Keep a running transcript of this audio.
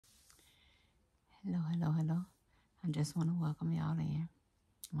Hello, hello, hello. I just want to welcome y'all in.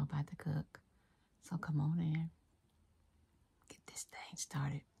 I'm about to cook, so come on in. Get this thing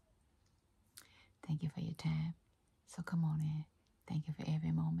started. Thank you for your time. So come on in. Thank you for every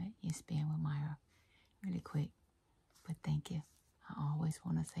moment you spend with Myra. Really quick, but thank you. I always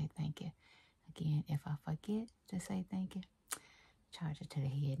want to say thank you. Again, if I forget to say thank you, charge it to the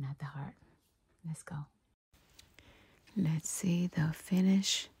head, not the heart. Let's go. Let's see the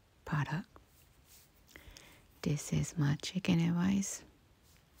finished product. This is my chicken and rice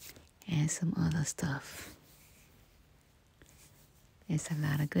and some other stuff. It's a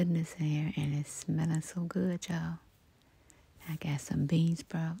lot of goodness in here, and it's smelling so good, y'all. I got some bean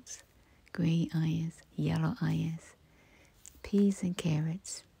sprouts, green onions, yellow onions, peas and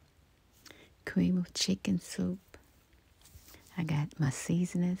carrots, cream of chicken soup. I got my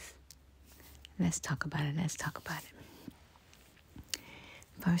seasonings. Let's talk about it.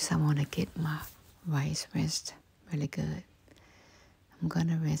 First, I want to get my rice rinsed really good. I'm going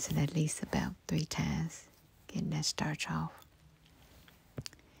to rinse it at least about 3 times, getting that starch off.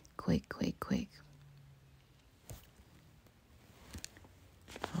 Quick.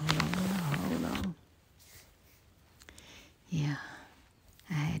 Hold on. Yeah,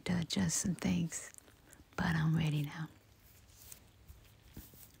 I had to adjust some things, but I'm ready now.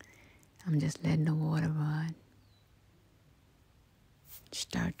 I'm just letting the water run.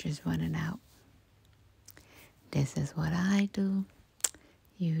 Starch is running out. This is what I do.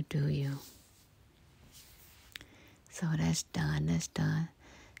 You do you. So that's done.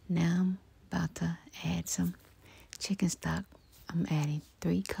 Now I'm about to add some chicken stock. I'm adding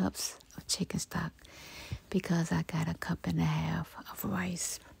 3 cups of chicken stock because I got 1.5 cups of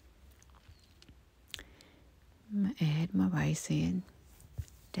rice. I'm going to add my rice in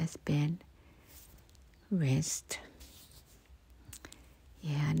that's been rinsed.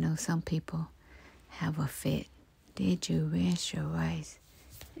 Yeah, I know some people have a fit. Did you rinse your rice?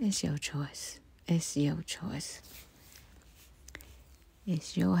 It's your choice. It's your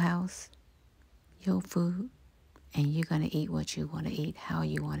house, your food, and you're going to eat what you want to eat, how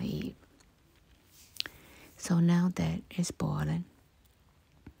you want to eat. So now that it's boiling,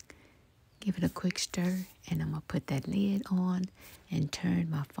 give it a quick stir, and I'm going to put that lid on and turn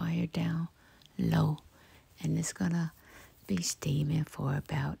my fire down low. And it's going to be steaming for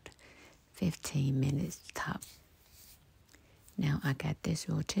about 15 minutes top. Now I got this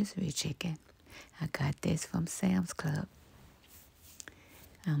rotisserie chicken. I got this from Sam's Club.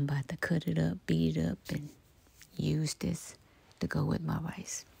 I'm about to cut it up, beat it up, and use this to go with my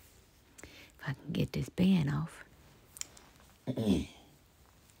rice. If I can get this band off.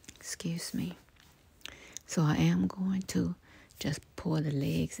 Excuse me. So I am going to just pour the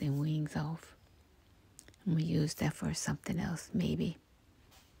legs and wings off. I'm going to use that for something else, maybe.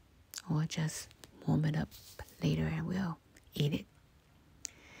 Or just warm it up later and we'll eat it.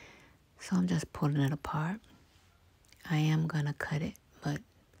 So I'm just pulling it apart. I am going to cut it, but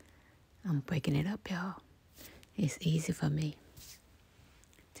I'm breaking it up, y'all. It's easy for me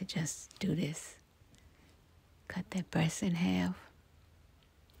to just do this. Cut that breast in half.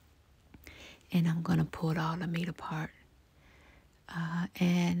 And I'm going to pull all the meat apart.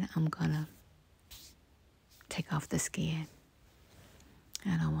 And I'm going to take off the skin.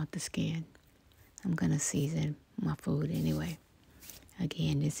 I don't want the skin. I'm going to season my food anyway.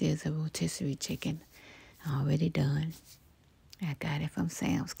 Again, this is a rotisserie chicken. Already done. I got it from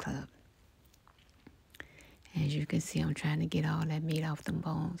Sam's Club. As you can see, I'm trying to get all that meat off them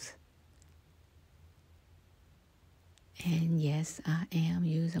bones. And yes, I am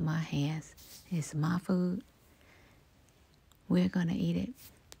using my hands. It's my food. We're going to eat it.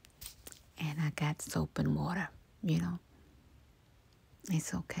 And I got soap and water,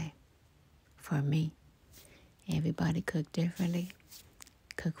 It's okay. For me. Everybody cook differently.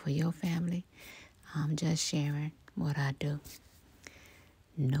 Cook for your family. I'm just sharing what I do.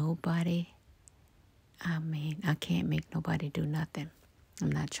 I can't make nobody do nothing.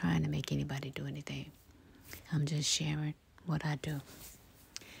 I'm not trying to make anybody do anything. I'm just sharing what I do.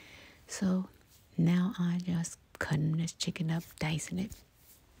 So now I'm just cutting this chicken up, dicing it.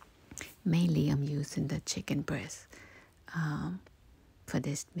 Mainly I'm using the chicken breast for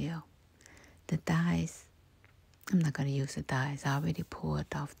this meal. The thighs, I'm not going to use the thighs. I already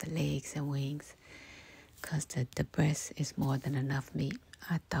poured off the legs and wings because the breast is more than enough meat.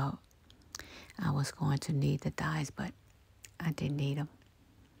 I thought I was going to need the thighs, but I didn't need them.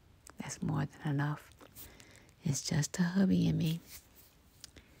 That's more than enough. It's just a hubby and me.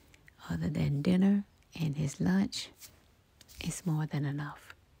 Other than dinner and his lunch, it's more than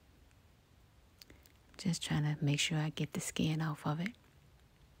enough. Just trying to make sure I get the skin off of it.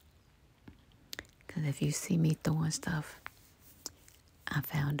 Because if you see me throwing stuff, I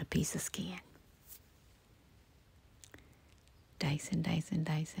found a piece of skin. Dicing, dicing,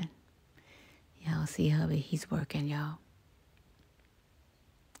 dicing. Y'all see hubby, he's working, y'all.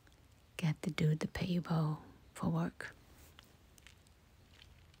 Got to do the payroll for work.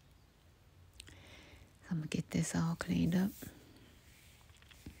 So I'm going to get this all cleaned up.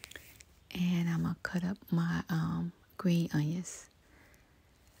 And I'm going to cut up my green onions.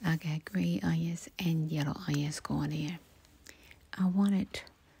 I got green onions and yellow onions going in. I wanted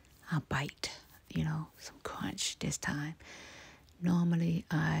a bite, some crunch this time. Normally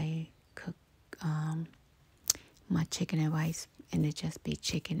I cook my chicken and rice, and it just be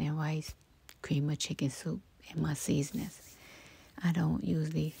chicken and rice, cream of chicken soup, and my seasonings. I don't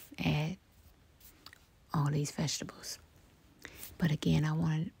usually add all these vegetables. But again, I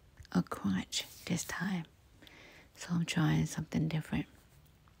wanted a crunch this time. So I'm trying something different.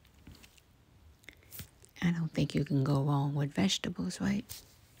 I don't think you can go wrong with vegetables, right?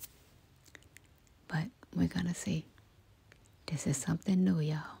 But we're going to see. This is something new,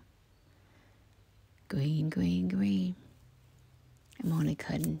 y'all. Green, green, green. I'm only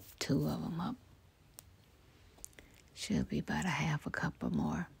cutting 2 of them up. Should be about a half a cup or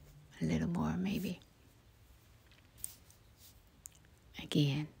more. A little more, maybe.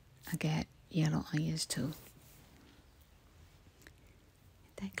 Again, I got yellow onions too.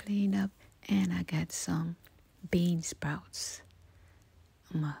 Get that cleaned up. And I got some bean sprouts.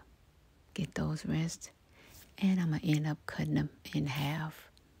 I'm going to get those rinsed. And I'm going to end up cutting them in half.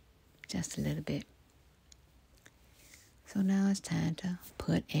 Just a little bit. So now it's time to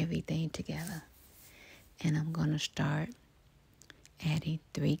put everything together. And I'm going to start adding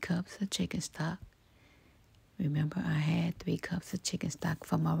 3 cups of chicken stock. Remember, I had 3 cups of chicken stock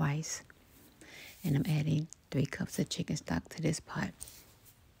for my rice. And I'm adding 3 cups of chicken stock to this pot.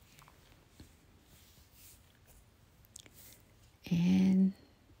 And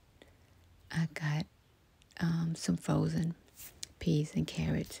I got some frozen peas and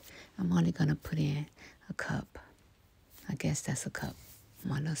carrots. I'm only going to put in a cup. I guess that's a cup.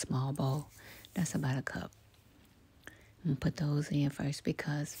 My little small bowl. That's about a cup. I'm going to put those in first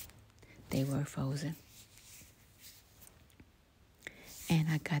because they were frozen. And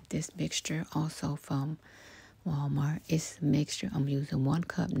I got this mixture also from Walmart. It's a mixture. I'm using 1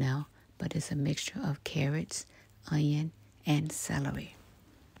 cup now, but it's a mixture of carrots, onion, and celery.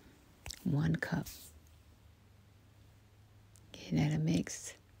 1 cup. Getting that a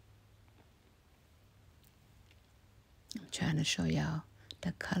mix. I'm trying to show y'all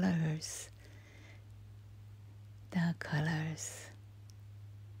the colors. The colors.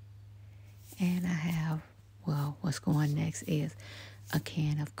 And I have, what's going next is a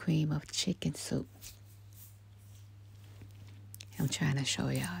can of cream of chicken soup. I'm trying to show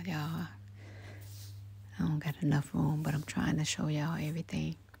y'all. I don't got enough room, but I'm trying to show y'all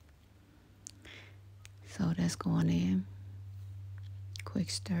everything. So that's going in. Quick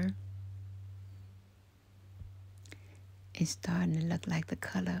stir. It's starting to look like the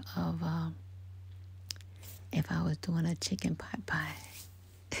color of if I was doing a chicken pot pie.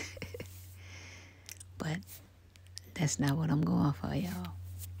 But that's not what I'm going for, y'all.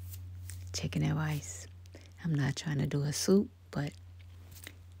 Chicken and rice. I'm not trying to do a soup, but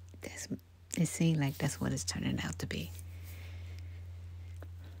it seems like that's what it's turning out to be.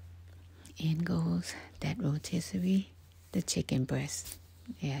 In goes that rotisserie, the chicken breast.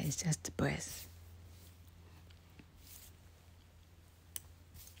 Yeah, it's just the breast.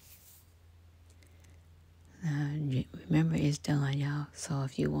 Remember, it's done, y'all. So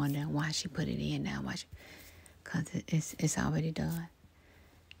if you're wondering why she put it in now, because it's already done.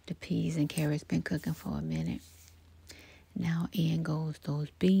 The peas and carrots been cooking for a minute. Now in goes those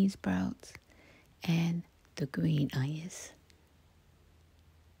bean sprouts and the green onions.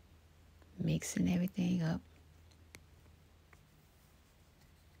 Mixing everything up.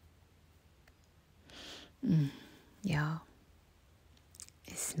 Y'all,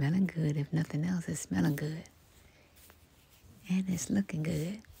 it's smelling good. If nothing else, it's smelling good. And it's looking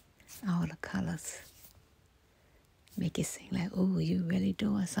good. All the colors make it seem like, oh, you really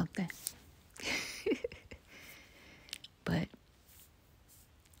doing something. But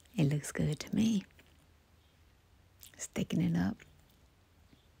it looks good to me. Sticking it up.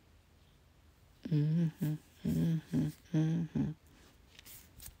 I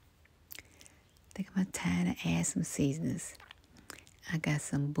think I'm time to add some seasonings. I got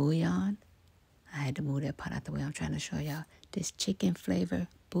some bouillon. I had to move that pot out the way. I'm trying to show y'all this chicken flavor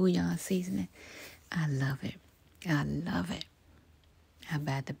bouillon seasoning. I love it. I love it. I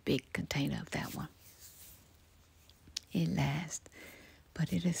buy the big container of that one. It lasts,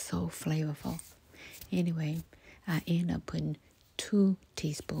 but it is so flavorful. Anyway, I end up putting 2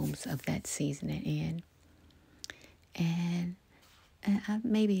 teaspoons of that seasoning in, and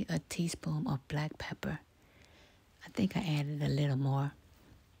maybe a teaspoon of black pepper. I think I added a little more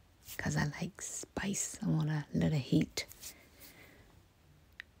because I like spice. I want a little heat.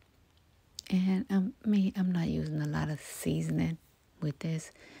 And I'm not using a lot of seasoning with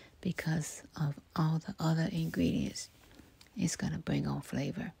this because of all the other ingredients. It's going to bring on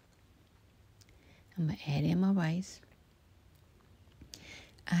flavor. I'm going to add in my rice.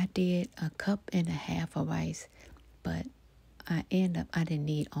 I did 1.5 cups of rice, but I didn't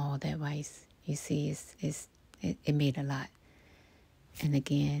need all that rice. You see, it made a lot. And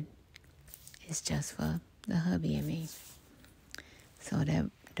again, it's just for the hubby and me. So that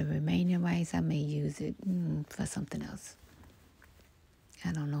the remaining rice, I may use it for something else.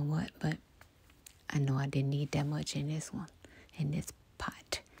 I don't know what, but I know I didn't need that much in this one, in this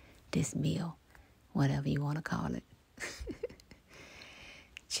pot, this meal, whatever you want to call it.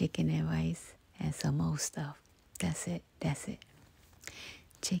 Chicken and rice and some more stuff. That's it.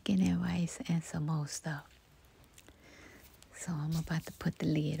 Chicken and rice and some more stuff. So I'm about to put the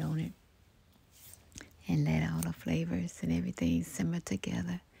lid on it and let all the flavors and everything simmer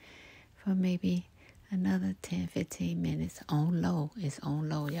together for maybe another 10-15 minutes on low. It's on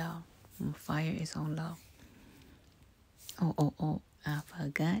low, y'all. My fire is on low. Oh, I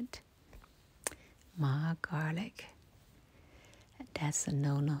forgot my garlic. That's a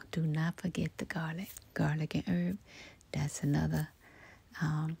no. Do not forget the garlic. Garlic and herb. That's another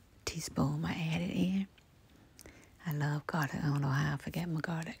teaspoon I added in. I love garlic. I don't know how I forgot my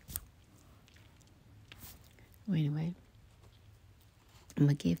garlic. Anyway, I'm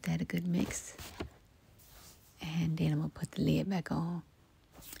going to give that a good mix. And then I'm going to put the lid back on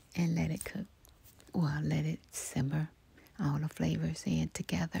and let it cook. Well, let it simmer all the flavors in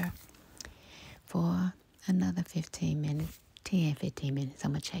together for another 15 minutes. 10-15 minutes.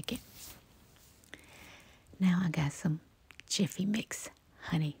 I'm going to check it. Now I got some Jiffy Mix.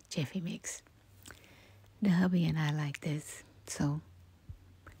 Honey Jiffy Mix. The hubby and I like this. So,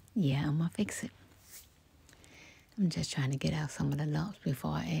 yeah, I'm going to fix it. I'm just trying to get out some of the lumps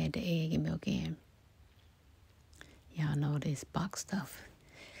before I add the egg and milk in. Y'all know this box stuff.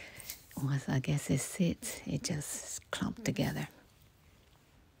 Once I guess it sits, it just clumps together.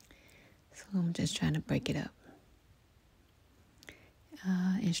 So I'm just trying to break it up.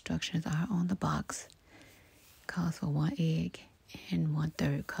 Instructions are on the box. Calls for 1 egg and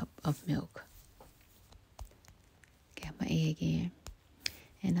 1/3 cup of milk. Got my egg in.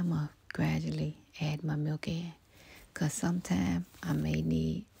 And I'm going to gradually add my milk in. Because sometimes I may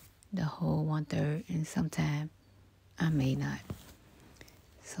need the whole 1/3 and sometimes I may not.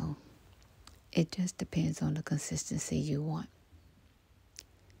 So it just depends on the consistency you want.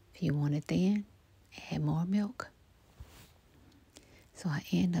 If you want it thin, add more milk. So I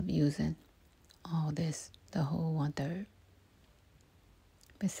end up using all this, the whole 1/3,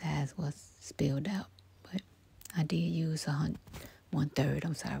 besides what's spilled out. But I did use 1/3.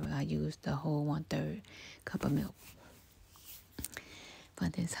 I'm sorry, I used the whole 1/3 cup of milk for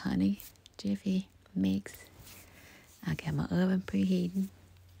this honey Jiffy mix. I got my oven preheating.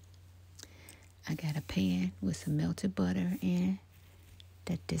 I got a pan with some melted butter in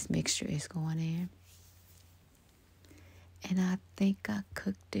that this mixture is going in. And I think I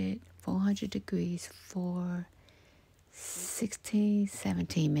cooked it 400 degrees for 16,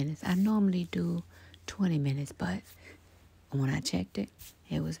 17 minutes. I normally do 20 minutes, but when I checked it,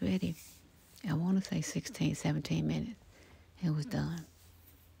 it was ready. I want to say 16, 17 minutes. It was done.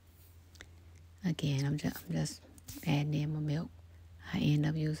 Again, I'm just adding in my milk. I end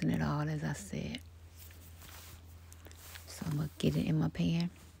up using it all, as I said. So I'm going to get it in my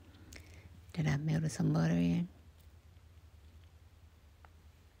pan that I melted some butter in.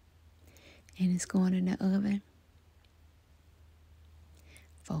 And it's going in the oven,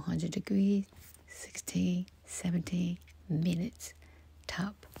 400 degrees, 16, 17 minutes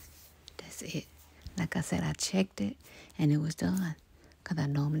top. That's it. Like I said, I checked it and it was done because I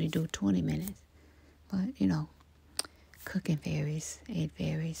normally do 20 minutes. But, you know, cooking varies. It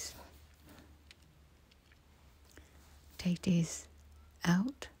varies. Take this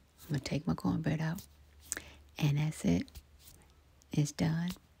out. I'm going to take my cornbread out. And that's it. It's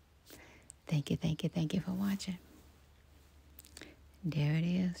done. Thank you for watching. There it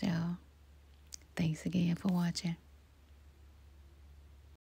is, y'all. Thanks again for watching.